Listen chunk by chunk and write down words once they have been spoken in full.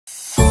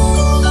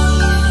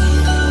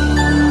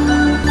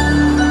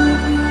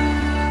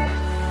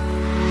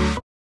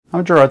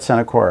I'm Gerard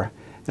Sanacora,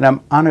 and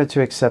I'm honored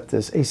to accept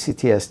this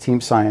ACTS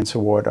Team Science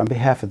Award on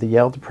behalf of the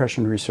Yale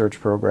Depression Research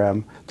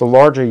Program, the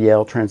larger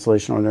Yale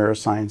Translational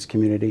Neuroscience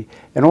community,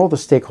 and all the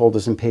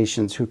stakeholders and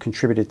patients who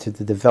contributed to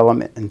the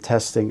development and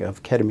testing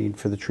of ketamine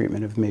for the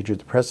treatment of major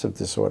depressive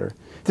disorder.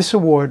 This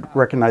award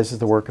recognizes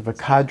the work of a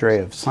cadre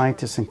of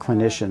scientists and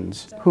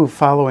clinicians who,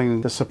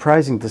 following the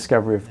surprising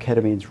discovery of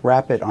ketamine's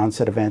rapid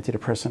onset of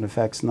antidepressant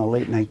effects in the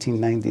late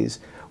 1990s,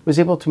 was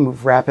able to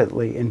move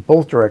rapidly in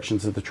both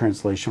directions of the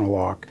translational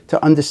arc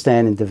to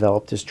understand and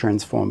develop this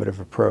transformative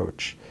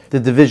approach. The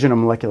Division of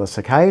Molecular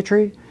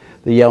Psychiatry,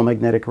 the Yale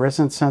Magnetic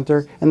Resonance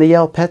Center, and the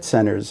Yale PET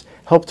Centers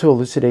helped to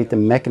elucidate the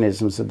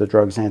mechanisms of the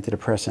drug's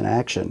antidepressant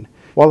action,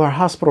 while our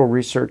hospital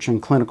research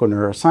and clinical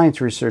neuroscience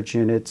research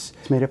units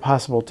made it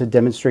possible to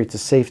demonstrate the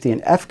safety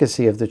and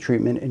efficacy of the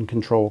treatment in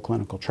controlled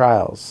clinical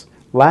trials.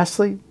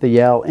 Lastly, the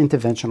Yale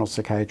Interventional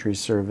Psychiatry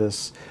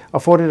Service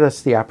afforded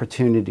us the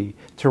opportunity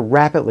to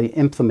rapidly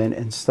implement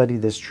and study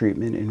this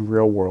treatment in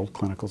real-world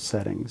clinical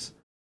settings.